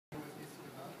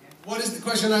What is the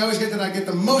question I always get that I get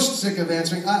the most sick of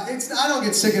answering? I don't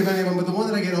get sick of any of them, but the one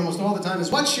that I get almost all the time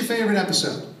is, what's your favorite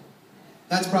episode?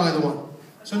 That's probably the one.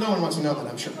 So no one wants to know that,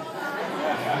 I'm sure.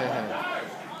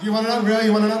 Do you want to know? Really?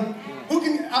 You want to know? Who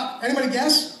can, anybody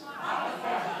guess?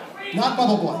 Not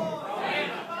Bubble Boy.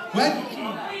 What?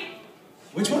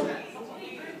 Which one?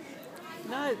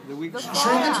 No,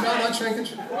 Shrinkage? No, not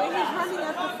Shrinkage.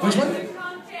 Which one?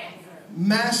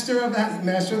 Master of the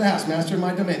House, Master of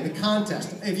My Domain, the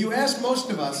contest. If you ask most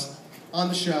of us on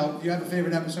the show, do you have a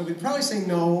favorite episode? We'd probably say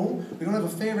no. We don't have a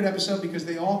favorite episode because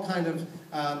they all kind of,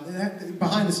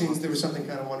 behind the scenes, there was something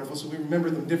kind of wonderful, so we remember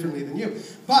them differently than you.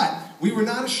 But we were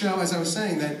not a show, as I was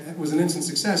saying, that was an instant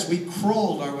success. We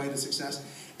crawled our way to success.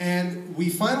 And we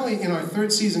finally, in our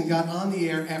third season, got on the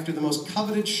air after the most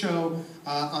coveted show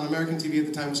on American TV at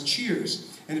the time was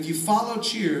Cheers. And if you followed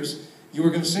Cheers, you were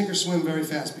going to sink or swim very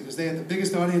fast because they had the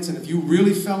biggest audience, and if you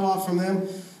really fell off from them,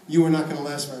 you were not going to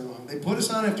last very long. They put us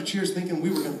on after Cheers thinking we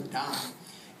were going to die.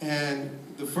 And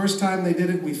the first time they did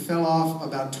it, we fell off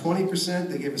about 20%.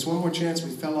 They gave us one more chance.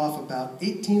 We fell off about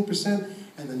 18%.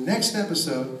 And the next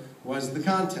episode was the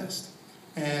contest.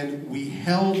 And we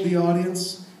held the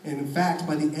audience. And in fact,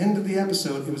 by the end of the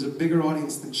episode, it was a bigger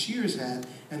audience than Cheers had.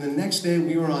 And the next day,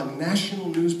 we were on national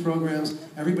news programs,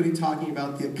 everybody talking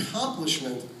about the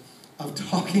accomplishment of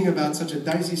talking about such a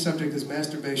dicey subject as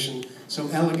masturbation so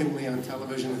elegantly on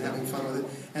television and having fun with it.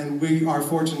 And our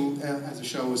fortune as a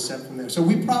show was set from there. So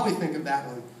we probably think of that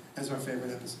one as our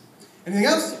favorite episode. Anything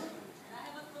else? Can I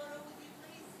have a photo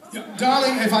with you, please? Yeah,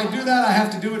 darling, if I do that, I have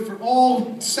to do it for all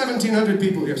 1,700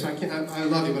 people here. So I can't. I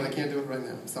love you, but I can't do it right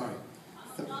now. I'm sorry.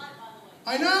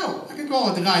 I know. I can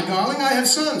call it the guy, darling. I have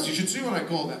sons. You should see what I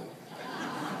call them.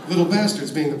 Little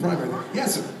bastards being the primary.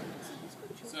 Yes, sir.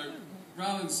 So,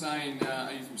 rather than saying,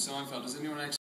 are you from Seinfeld, does anyone actually